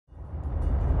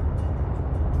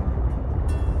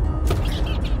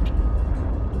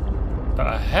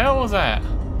The hell was that?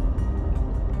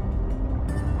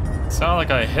 Sounded like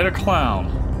I hit a clown.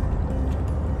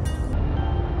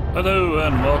 Hello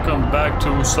and welcome back to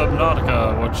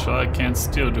Subnautica, which I can't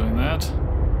steal doing that.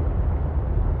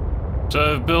 Which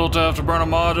I've built afterburner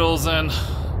modules and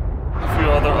a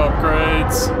few other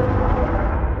upgrades.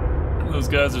 Those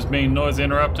guys are being noisy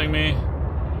interrupting me.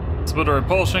 Let's build a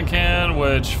repulsion can,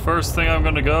 which first thing I'm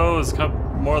gonna go is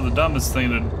more the dumbest thing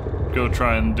to go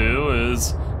try and do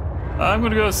is I'm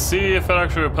gonna go see if it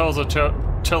actually repels a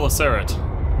Chelicerate.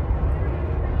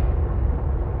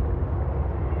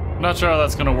 Not sure how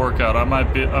that's gonna work out. I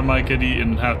might get eaten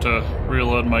and have to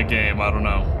reload my game. I don't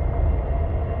know.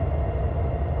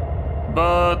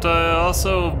 But I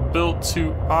also built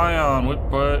 2 ion.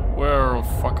 Where the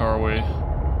fuck are we?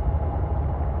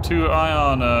 2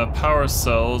 ion power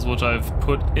cells, which I've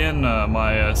put in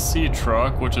my sea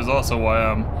truck, which is also why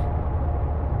I'm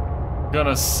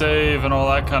gonna save and all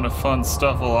that kind of fun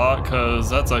stuff a lot, cause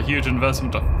that's a huge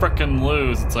investment to frickin'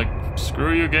 lose. It's like,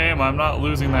 screw you game, I'm not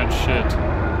losing that shit.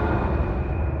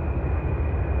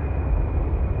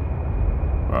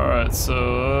 Alright, so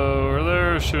over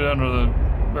there, shoot under the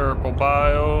miracle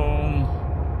biome.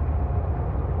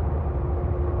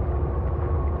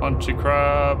 Punchy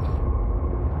crab.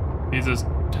 He's just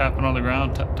tapping on the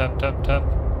ground, tap, tap, tap, tap.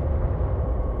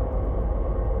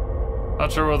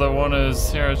 Not sure where that one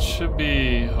is here. It should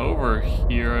be over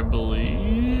here, I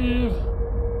believe.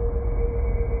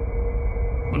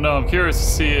 But no, I'm curious to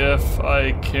see if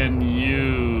I can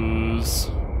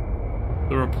use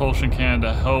the repulsion can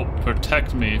to help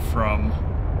protect me from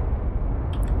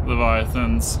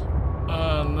Leviathans.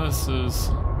 And this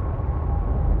is...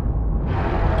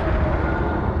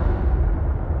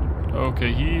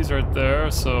 Okay, he's right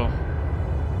there, so...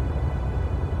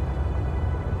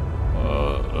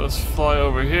 let's fly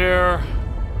over here.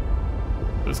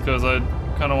 Just because I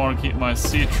kind of want to keep my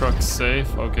sea truck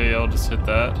safe. Okay, I'll just hit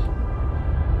that.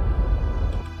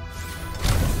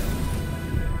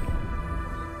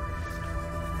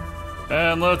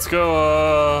 And let's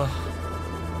go,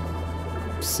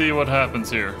 see what happens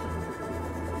here.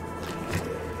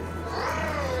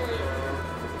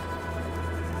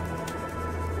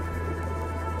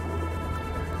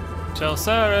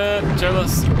 Chelicerate!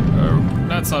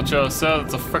 That's not Chelicerate,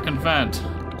 that's a frickin' vent.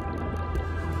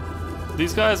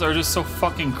 These guys are just so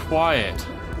fucking quiet.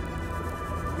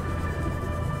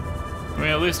 I mean,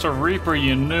 at least a Reaper,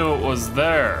 you knew it was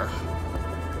there.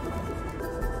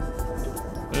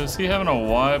 Is he having a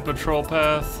wide patrol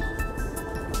path?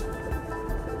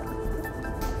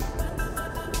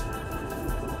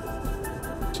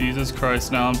 Jesus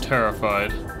Christ, now I'm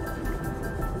terrified.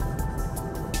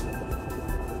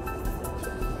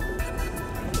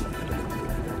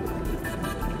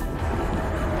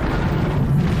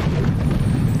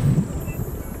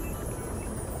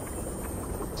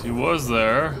 He was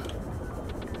there.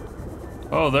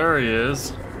 Oh, there he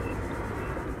is.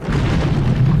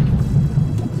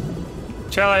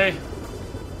 Chelly!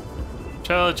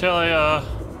 Chelly,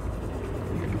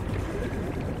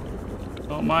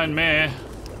 don't mind me.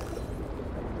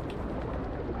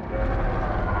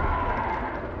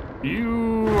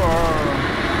 You are...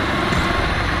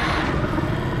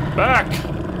 Back!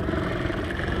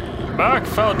 Back,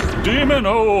 foul demon!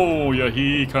 Oh, yeah,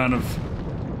 he kind of...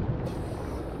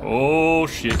 Oh,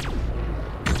 shit.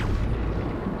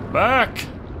 Back!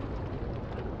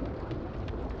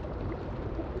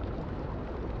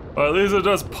 Or at least it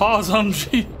does pause on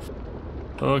G.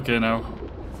 Okay, now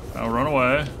run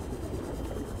away.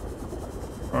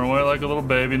 Run away like a little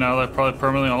baby now that I probably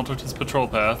permanently altered his patrol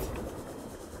path.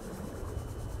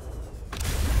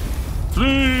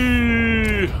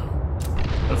 Flee!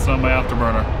 That's not my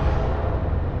afterburner.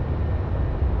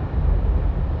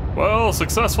 Well,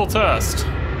 successful test.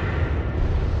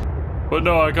 But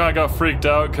no, I kinda got freaked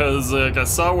out because like, I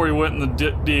saw where he went in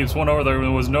the deeps, went over there, and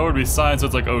there was nowhere to be seen, so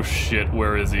it's like, oh shit,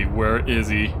 where is he? Where is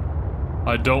he?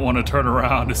 I don't want to turn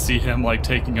around to see him like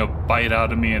taking a bite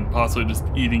out of me and possibly just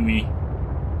eating me.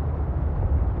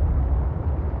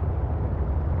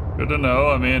 Good to know.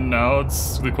 I mean, now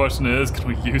the question is, can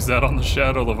we use that on the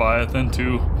Shadow Leviathan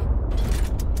to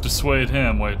dissuade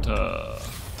him? Wait,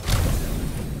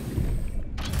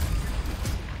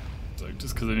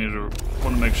 just because I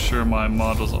want to make sure my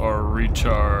modules are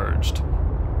recharged.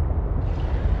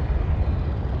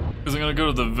 Because I'm gonna go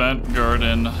to the vent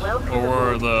garden, or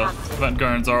where the vent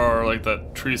gardens are, like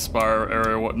that tree spire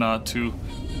area or whatnot, to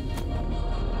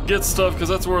get stuff, because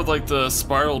that's where like the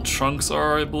spiral trunks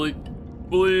are, I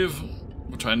believe,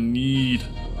 which I need.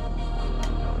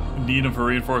 Need them for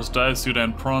reinforced dive suit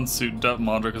and prawn suit depth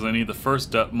module, because I need the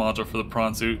first depth module for the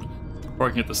prawn suit. Or I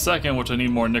can get the second, which I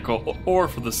need more nickel ore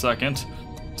for the second.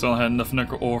 So I only had enough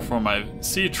nickel ore for my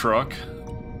sea truck.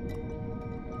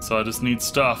 So I just need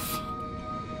stuff.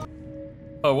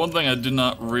 Oh, one thing I did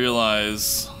not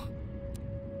realize,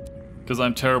 because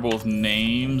I'm terrible with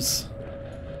names,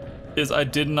 is I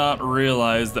did not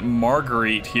realize that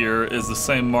Marguerite here is the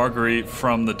same Marguerite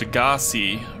from the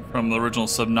Degassi from the original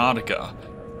Subnautica.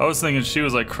 I was thinking she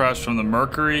was like crashed from the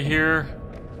Mercury here,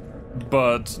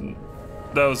 but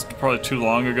that was probably too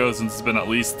long ago since it's been at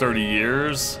least 30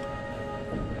 years.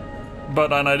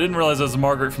 But and I didn't realize it was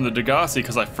Marguerite from the Degassi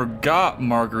because I forgot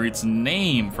Marguerite's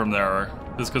name from there.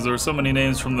 Just because there were so many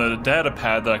names from the data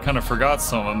pad that I kind of forgot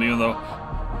some of them, even though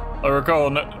I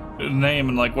recall a name,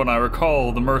 and like when I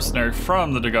recall the mercenary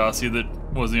from the Degassi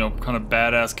that was, you know, kind of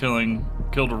badass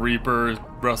killed a Reaper,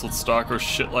 wrestled Stalker,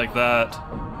 shit like that.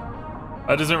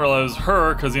 I just didn't realize it was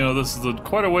her because, you know, this is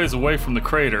quite a ways away from the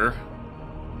crater.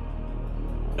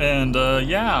 And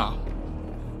yeah.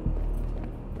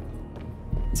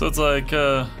 So it's like,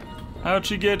 how'd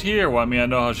she get here? Well, I mean, I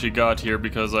know how she got here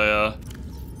because I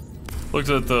looked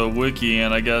at the wiki,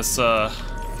 and I guess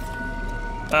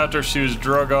after she was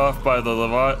drug off by the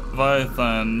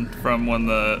Leviathan from when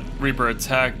the Reaper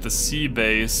attacked the sea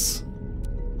base,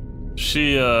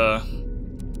 she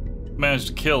managed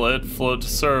to kill it, float to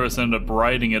surface, and ended up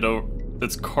riding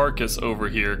its carcass over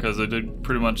here, because it did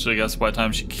pretty much, I guess, by the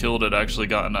time she killed it, actually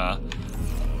gotten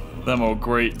them a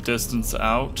great distance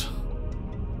out.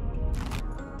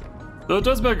 Though it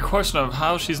does beg a question of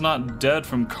how she's not dead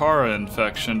from Kara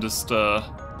infection, just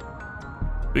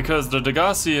because the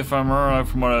Degassi, if I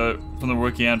remember from the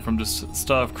wiki and from just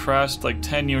stuff, crashed like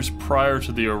 10 years prior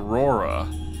to the Aurora.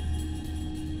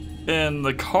 And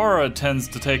the Kara tends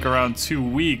to take around 2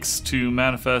 weeks to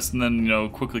manifest and then, you know,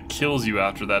 quickly kills you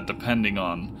after that, depending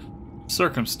on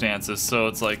circumstances. So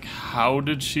it's like, how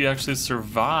did she actually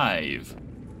survive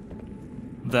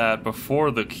that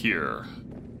before the cure?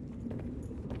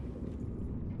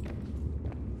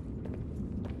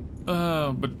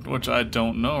 But which I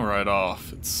don't know right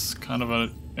off. It's kind of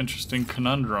an interesting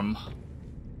conundrum.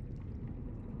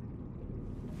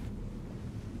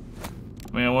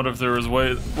 I mean, I wonder if there was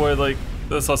way like,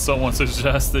 I saw someone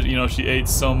suggest that, you know, she ate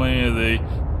so many of the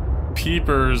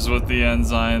peepers with the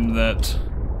enzyme that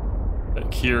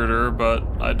cured her, but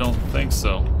I don't think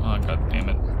so. Oh, god damn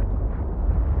it.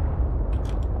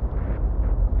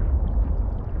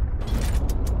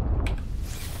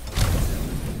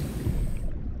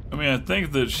 I mean, I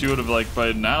think that she would have, like,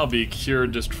 by now be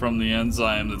cured just from the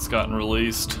enzyme that's gotten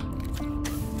released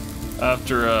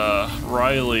after,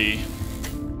 Riley,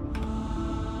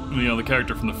 you know, the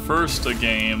character from the first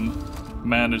game,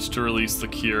 managed to release the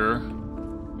cure.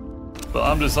 But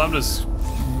I'm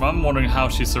wondering how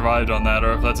she survived on that,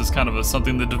 or if that's just kind of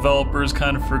something the developers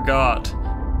kind of forgot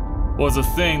was a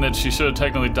thing that she should have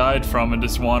technically died from and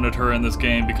just wanted her in this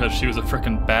game because she was a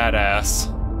frickin'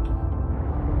 badass.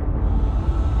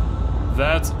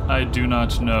 That I do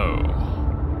not know.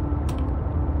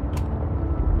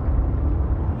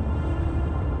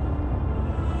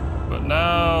 But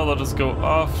now let us go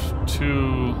off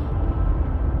to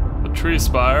the Tree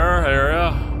Spire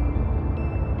area.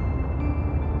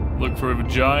 Look for a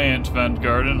giant vent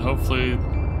garden. Hopefully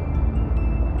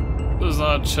there's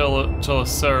not a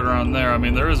Chelicerate around there. I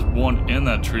mean, there is one in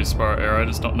that Tree Spire area. I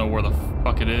just don't know where the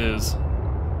fuck it is.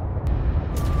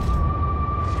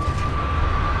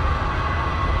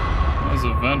 There's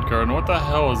a vent garden. What the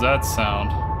hell is that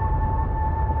sound?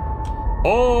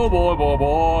 Oh boy, boy,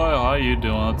 boy. How you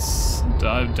doing? Let's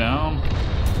dive down.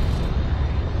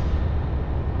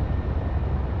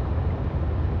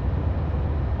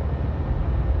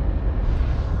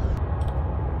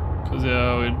 Cause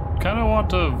yeah, we kind of want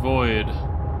to avoid.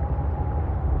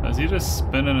 Is he just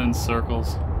spinning in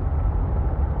circles?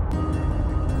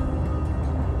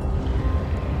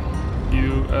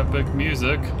 You epic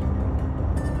music.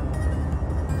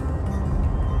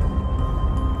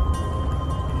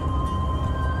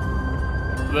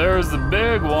 There's the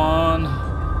big one.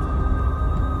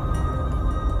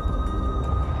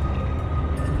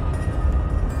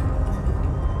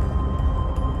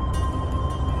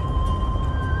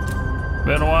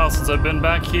 Been a while since I've been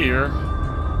back here.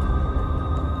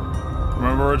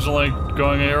 Remember originally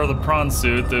going here with a prawn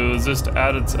suit that was just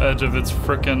at its edge of its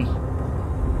frickin',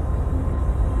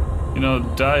 you know,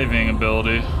 diving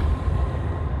ability.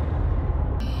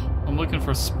 I'm looking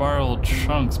for spiral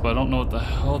chunks, but I don't know what the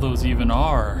hell those even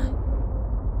are.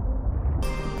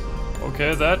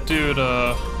 Okay, that dude,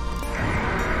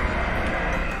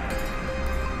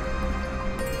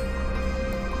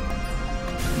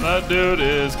 that dude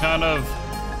is kind of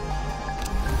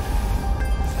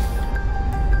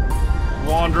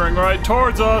wandering right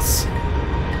towards us.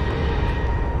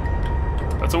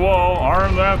 That's a wall.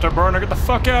 Armed afterburner. Get the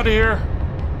fuck out of here.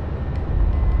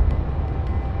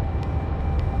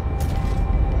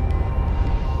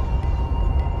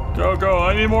 Go, go.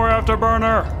 I need more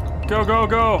afterburner. Go, go,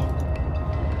 go.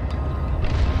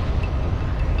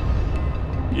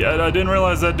 Yeah, I didn't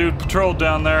realize that dude patrolled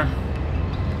down there.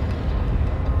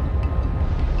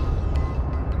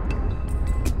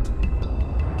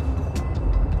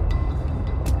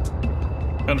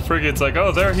 Kind of freaky. It's like,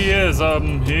 oh, there he is.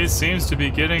 He seems to be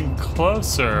getting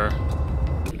closer.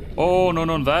 Oh, no,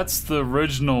 no, that's the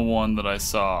original one that I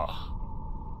saw.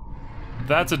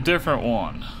 That's a different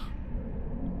one.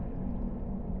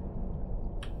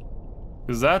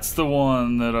 Because that's the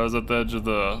one that I was at the edge of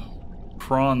the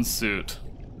prawn suit.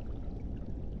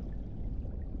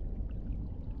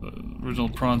 The original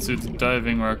prawn suit's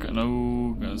diving wreck.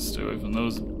 No, gotta stay away from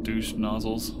those douche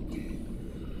nozzles.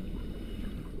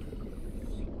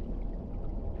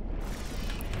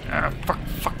 Ah, fuck,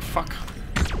 fuck, fuck.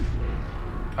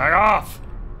 Back off!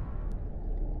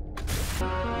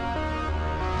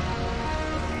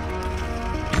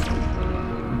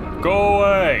 Go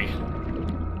away!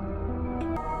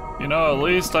 You know, at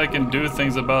least I can do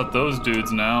things about those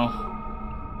dudes now.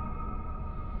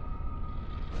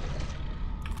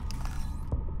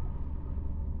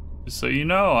 Just so you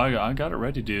know, I got it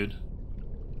ready, dude.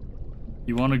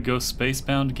 You wanna go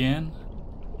spacebound again?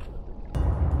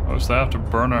 I wish the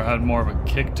afterburner had more of a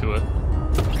kick to it.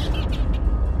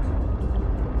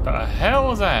 The hell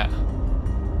was that?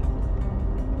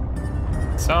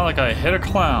 Sounded like I hit a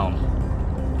clown.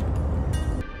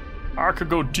 I could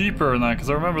go deeper in that because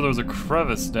I remember there was a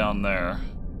crevice down there.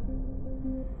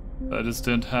 I just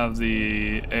didn't have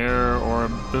the air or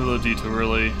ability to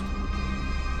really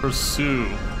pursue.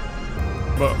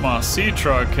 But my sea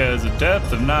truck has a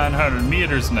depth of 900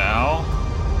 meters now.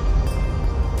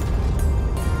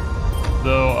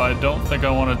 Though I don't think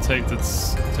I want to take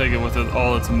it with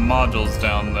all its modules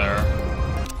down there.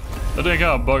 I did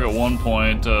kind of bug at one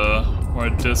point where I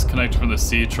disconnected from the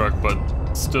sea truck, but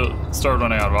still started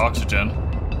running out of oxygen.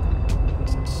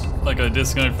 Like I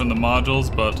disconnected from the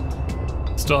modules, but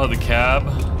still had the cab.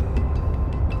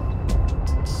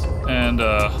 And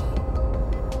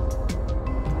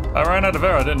I ran out of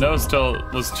air. I didn't notice till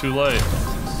it was too late.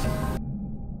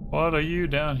 What are you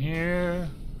down here?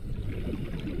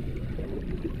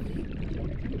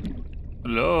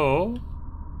 Hello?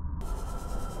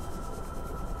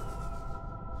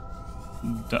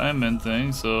 Diamond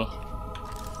thing, so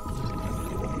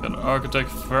an architect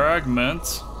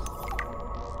fragment.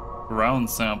 Ground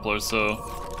sampler, so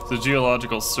it's a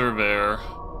geological surveyor.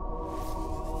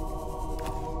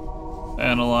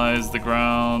 Analyze the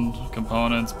ground,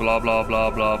 components, blah blah blah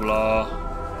blah blah.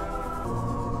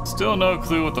 Still no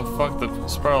clue what the fuck the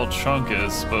spiral chunk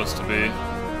is supposed to be.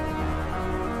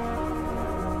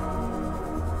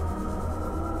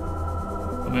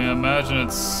 I mean, imagine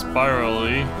it's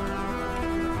spirally.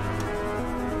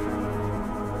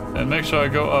 And make sure I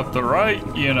go up the right,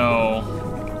 you know,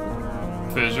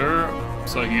 fissure,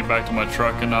 so I can get back to my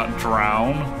truck and not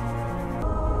drown.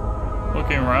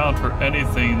 Looking around for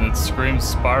anything that screams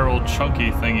spiral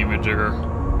chunky thingy-majigger.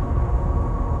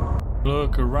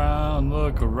 Look around,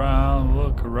 look around,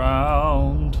 look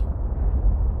around.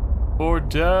 For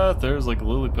death, there's like a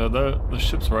lily pad. The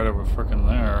ship's right over frickin'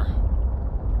 there.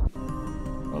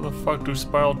 Where the fuck do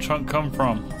spiral chunk come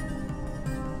from?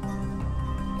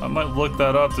 I might look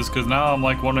that up just because now I'm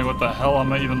like wondering what the hell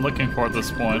am I even looking for at this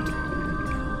point.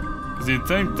 Because you'd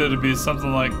think that it'd be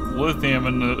something like lithium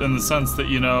in the sense that,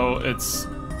 you know, it's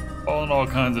all in all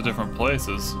kinds of different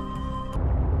places.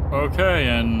 Okay,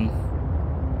 and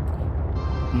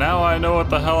now I know what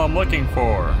the hell I'm looking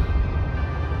for.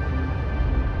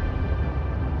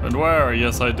 And where?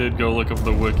 Yes, I did go look up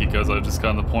the wiki because I just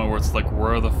got to the point where it's like,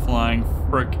 where the flying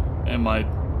frick am I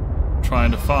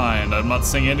trying to find? I'm not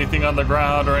seeing anything on the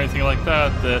ground or anything like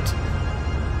that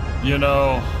you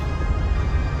know,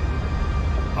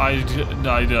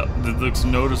 that looks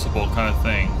noticeable kind of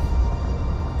thing.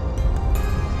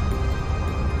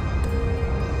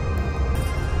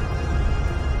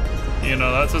 You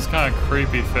know, that's just kind of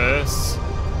creepy face.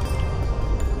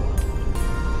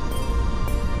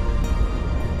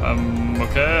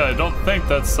 Okay, I don't think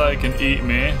that site can eat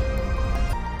me.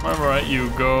 Remember, right, you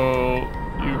go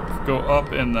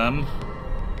up in them.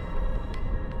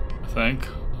 I think.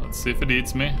 Let's see if it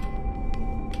eats me.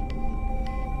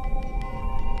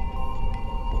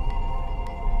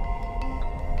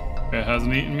 It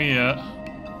hasn't eaten me yet.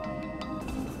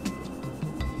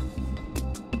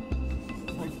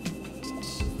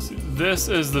 See, this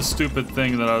is the stupid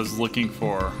thing that I was looking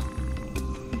for.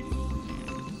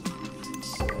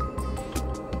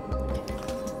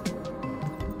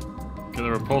 Okay,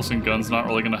 the repulsing gun's not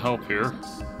really gonna help here.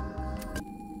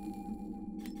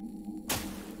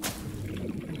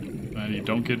 And you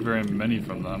don't get very many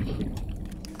from them.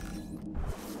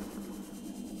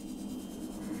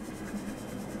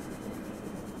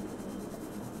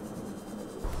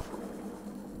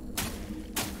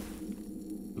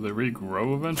 Do they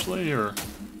regrow eventually, or?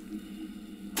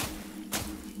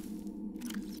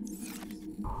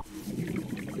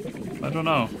 I don't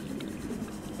know.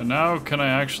 And now, can I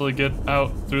actually get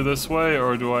out through this way,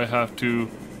 or do I have to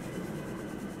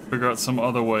figure out some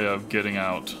other way of getting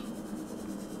out?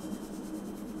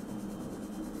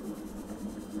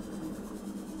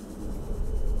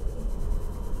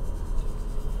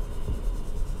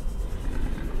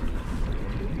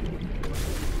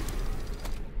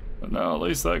 But now, at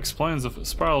least that explains the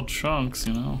spiral chunks,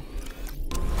 you know?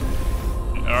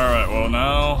 Alright, well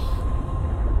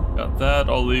now... got that,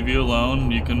 I'll leave you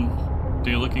alone. You can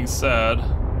continue looking sad.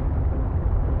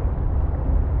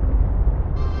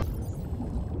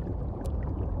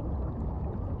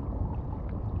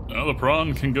 Now the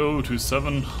prawn can go to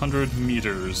 700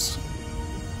 meters.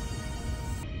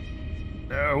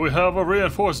 There we have a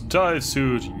reinforced dive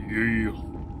suit. Yeah.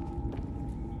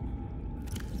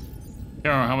 I don't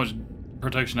know how much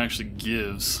protection actually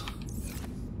gives.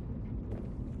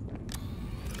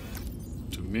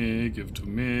 Give to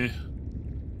me.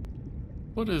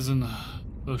 What is in the...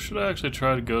 oh, should I actually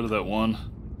try to go to that one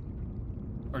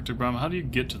Arctic biome? How do you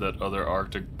get to that other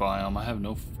Arctic biome? I have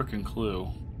no freaking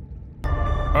clue.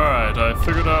 Alright, I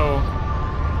figured out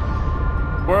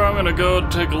where I'm gonna go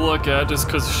take a look at just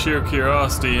because of sheer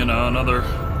curiosity, you know, another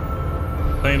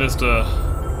thing just to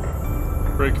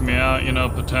freak me out, you know,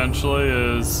 potentially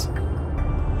is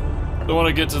I want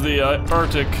to get to the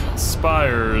Arctic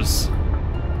spires.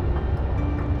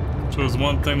 Which was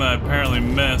one thing that I apparently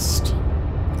missed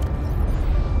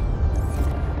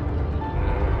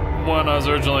when I was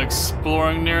originally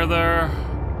exploring near there.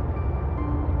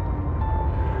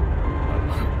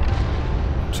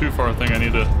 Too far, I think I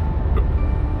need to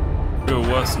go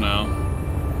west now.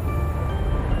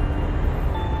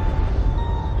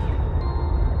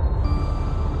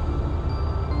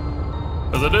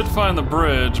 Because I did find the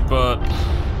bridge, but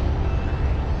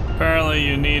apparently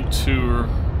you need to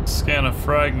scan a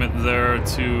fragment there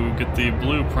to get the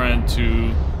blueprint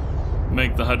to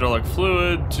make the hydraulic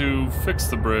fluid to fix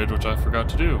the bridge, which I forgot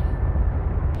to do.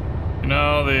 You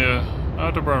know, the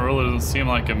autoburn really doesn't seem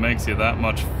like it makes you that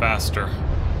much faster.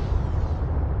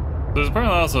 There's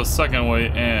apparently also a second way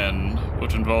in,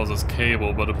 which involves this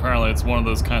cable, but apparently it's one of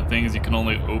those kind of things you can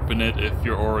only open it if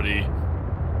you're already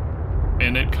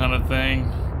in it kind of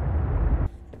thing.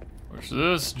 Which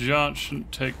this jaunt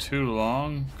shouldn't take too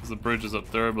long, because the bridge is up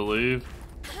there, I believe.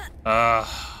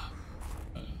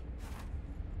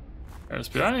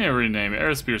 Airspeeder, I need to rename it.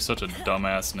 Airspeeder is such a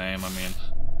dumbass name, I mean.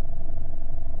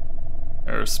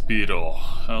 Airspeedle,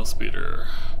 Hellspeeder.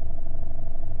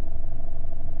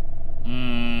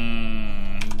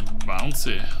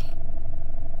 Bouncy.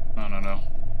 I don't know.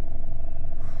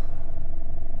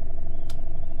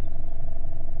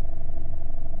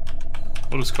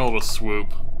 We'll just call it a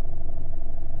swoop.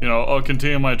 You know, I'll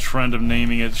continue my trend of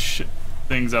naming it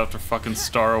things after fucking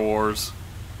Star Wars.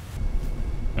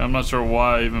 I'm not sure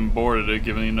why I even boarded it,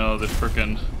 given, you know, the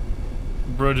frickin'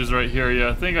 bridge is right here. Yeah,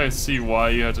 I think I see why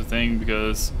you have to think,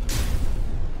 because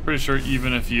pretty sure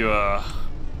even if you,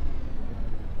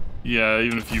 yeah,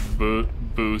 even if you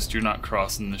boost, you're not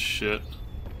crossing this shit.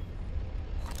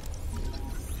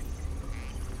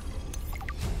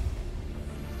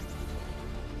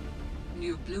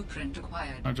 New blueprint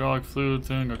acquired. Hydraulic fluid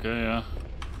thing, okay, yeah.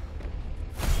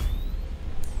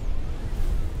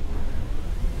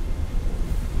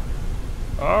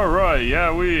 Alright,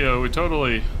 yeah, we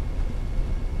totally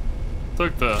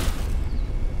took the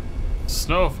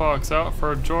Snow Fox out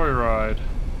for a joyride.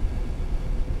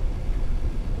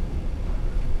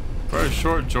 Very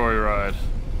short joyride.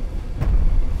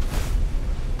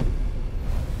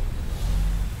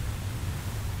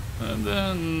 And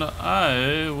then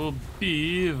I will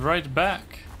be right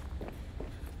back.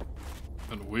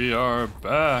 And we are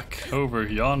back over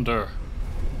yonder.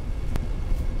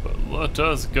 But let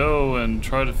us go and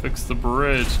try to fix the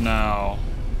bridge now.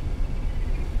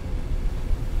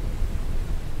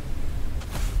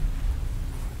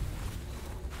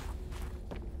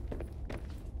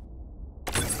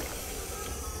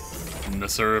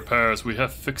 Necessary repairs, we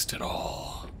have fixed it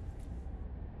all.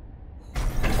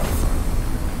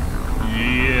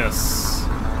 Yes.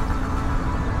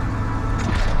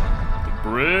 The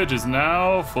bridge is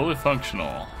now fully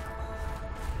functional.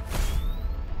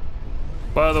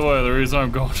 By the way, the reason I'm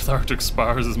going to the Arctic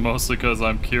Spires is mostly because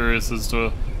I'm curious as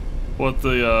to what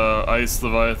the ice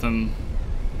leviathan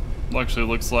actually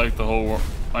looks like, the whole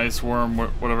ice worm,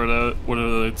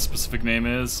 whatever its specific name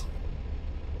is.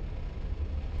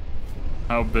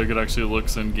 How big it actually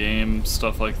looks in game,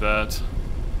 stuff like that.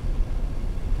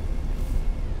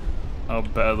 How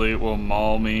badly it will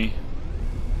maul me.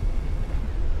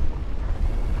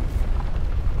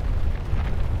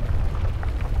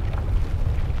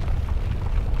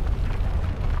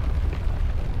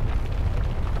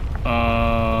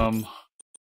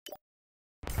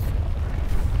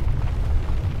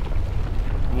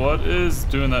 What is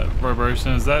doing that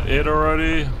vibration? Is that it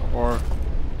already? Or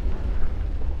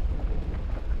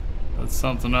that's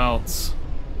something else?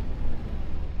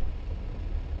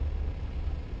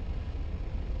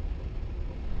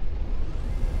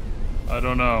 I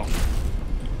don't know.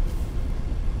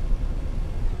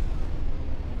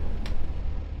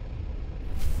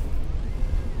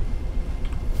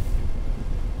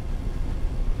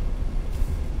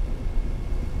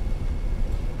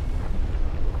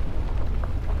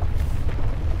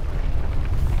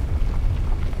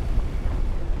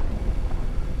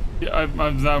 Yeah,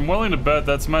 I'm willing to bet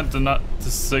that's meant to not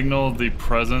to signal the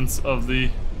presence of the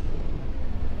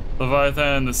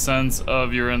Leviathan in the sense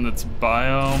of you're in its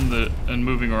biome and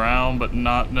moving around, but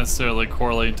not necessarily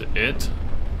correlate to it.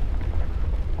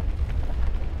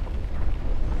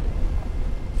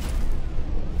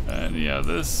 And yeah,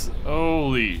 this,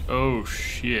 oh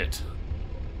shit.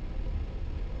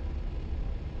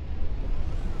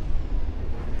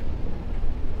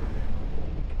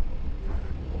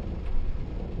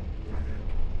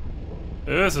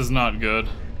 This is not good.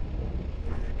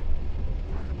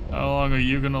 How long are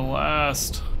you gonna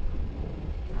last?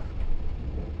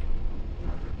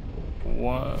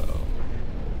 Wow.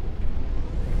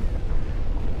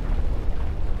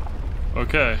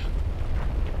 Okay.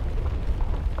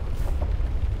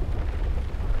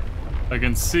 I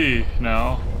can see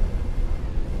now.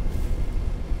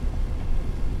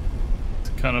 It's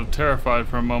kind of terrified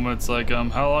for a moment. It's like,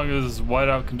 how long is this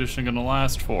whiteout condition gonna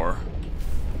last for?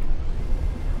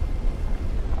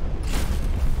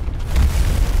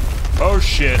 Oh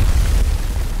shit.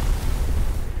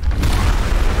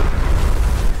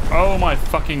 Oh my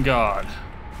fucking god.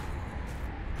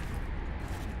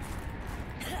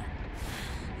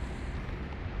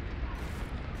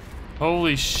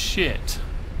 Holy shit.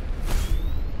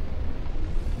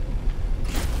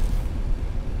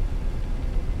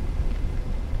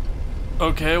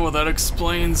 Okay, well that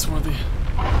explains where the...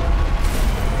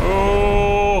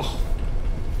 Oh!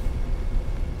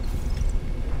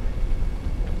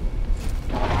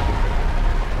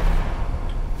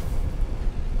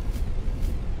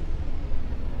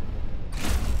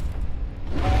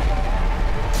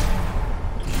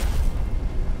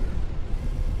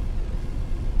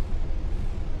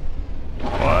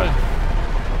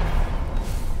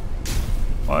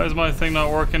 Why is my thing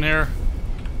not working here?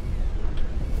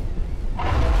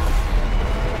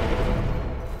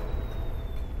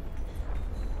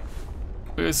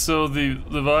 Okay, so the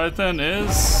Leviathan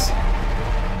is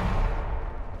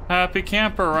happy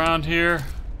camper around here.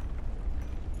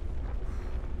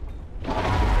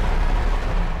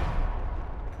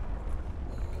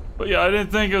 But yeah, I didn't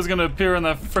think it was gonna appear in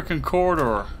that frickin'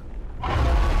 corridor.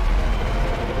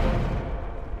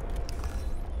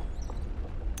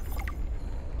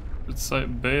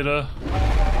 Site beta.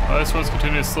 Ice worms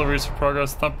continue slow reach for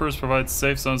progress. Thumpers provide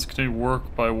safe zones to continue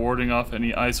work by warding off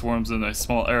any ice worms in a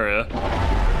small area.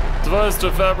 Device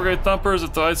to fabricate thumpers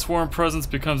if the ice worm presence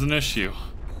becomes an issue.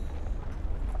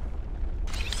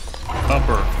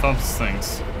 Thumper thumps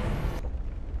things.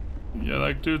 Yeah,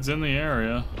 that dude's in the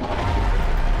area.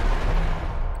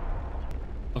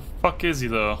 The fuck is he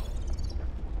though?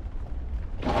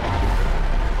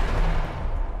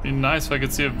 Be nice if I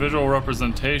could see a visual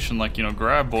representation, like, you know,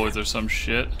 grab boys or some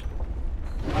shit.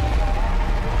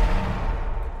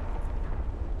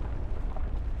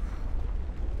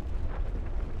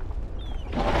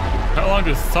 How long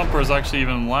do thumpers actually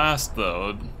even last,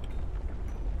 though?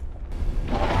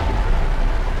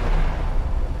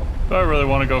 Do I really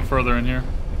want to go further in here?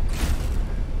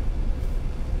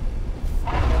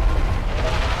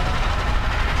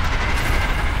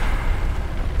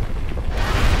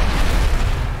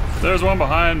 There's one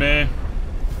behind me.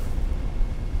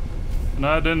 And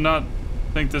I did not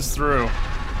think this through.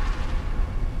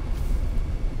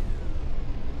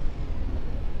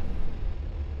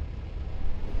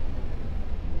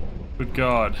 Good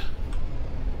God.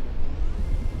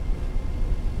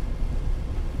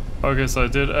 Okay, so I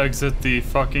did exit the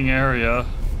fucking area.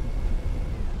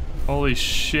 Holy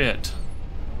shit.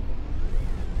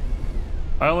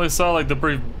 I only saw like the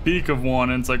brief beak of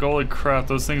one and it's like, holy crap,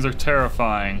 those things are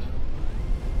terrifying.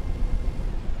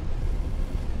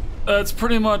 That's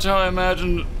pretty much how I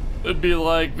imagined it'd be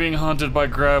like being hunted by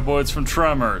graboids from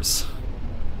Tremors.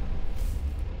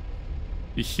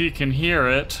 He can hear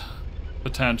it,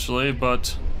 potentially,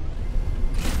 but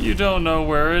you don't know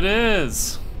where it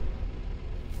is.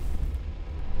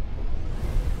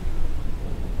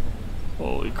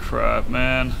 Holy crap,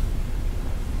 man.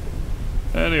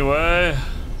 Anyway,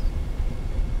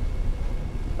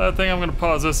 I think I'm gonna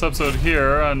pause this episode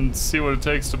here and see what it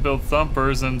takes to build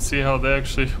thumpers and see how they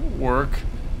actually work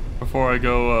before I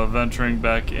go venturing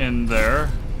back in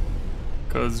there.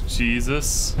 'Cause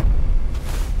Jesus.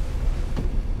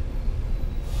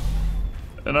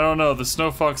 And I don't know, the snow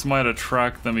fox might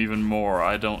attract them even more,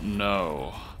 I don't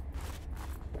know.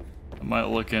 I might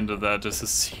look into that just to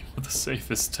see what the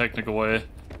safest technical way.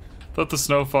 Thought the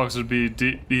snow fox would be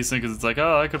decent because it's like,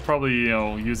 oh, I could probably, you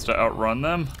know, use to outrun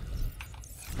them.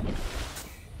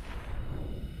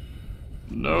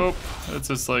 Nope, it's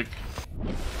just like,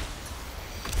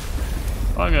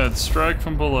 I'm gonna strike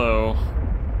from below.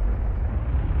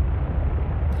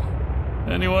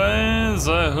 Anyways,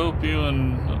 I hope you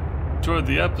enjoyed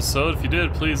the episode. If you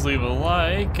did, please leave a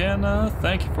like, and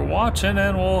thank you for watching,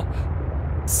 and we'll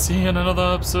see you in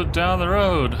another episode down the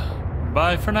road.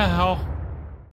 Bye for now.